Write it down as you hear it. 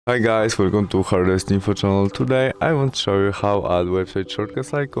Hi guys, welcome to HardReset.Info channel. Today I want to show you how add website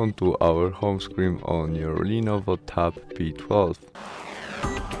shortcuts icon to our home screen on your Lenovo Tab P12.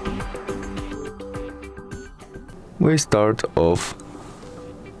 We start off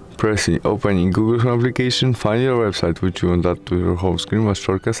opening Google Chrome application, find your website which you want to add to your home screen with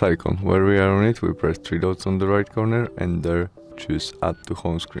shortcuts icon. Where we are on it, we press three dots on the right corner and there choose add to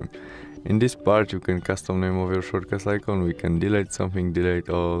home screen. In this part you can custom name of your shortcuts icon. We can delete something, delete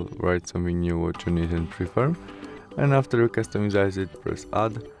all, write something new what you need and prefer. And after you customize it, press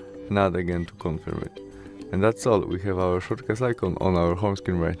add and add again to confirm it. And that's all, we have our shortcuts icon on our home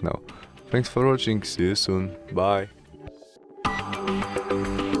screen right now. Thanks for watching, see you soon, bye!